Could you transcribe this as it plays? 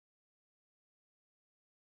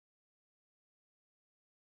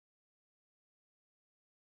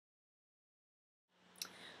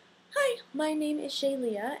My name is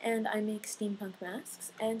Shaylia, and I make steampunk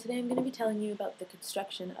masks, and today I'm going to be telling you about the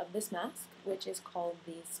construction of this mask, which is called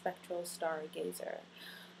the Spectral Stargazer.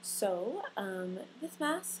 This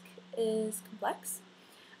mask is complex.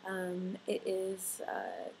 It is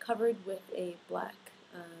covered with a black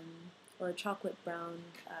or chocolate brown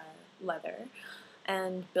leather,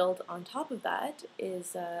 and built on top of that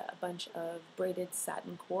is a bunch of braided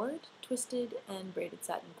satin cord, twisted and braided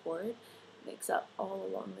satin cord. Makes up all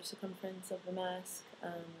along the circumference of the mask, the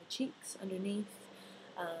cheeks, underneath.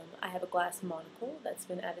 I have a glass monocle that's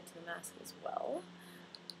been added to the mask as well,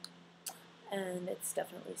 and it's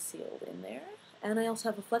definitely sealed in there. And I also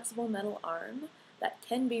have a flexible metal arm that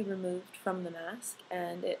can be removed from the mask,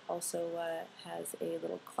 and it also has a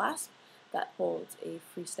little clasp that holds a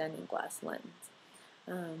freestanding glass lens.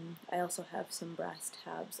 I also have some brass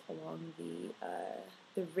tabs along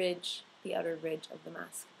the ridge, the outer ridge of the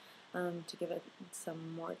mask, to give it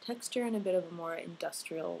some more texture and a bit of a more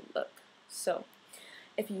industrial look. So,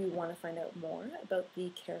 if you want to find out more about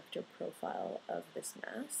the character profile of this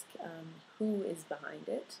mask, who is behind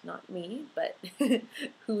it, not me, but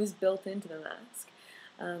who is built into the mask,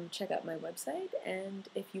 check out my website, and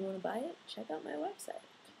if you want to buy it, check out my website.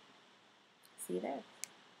 See you there.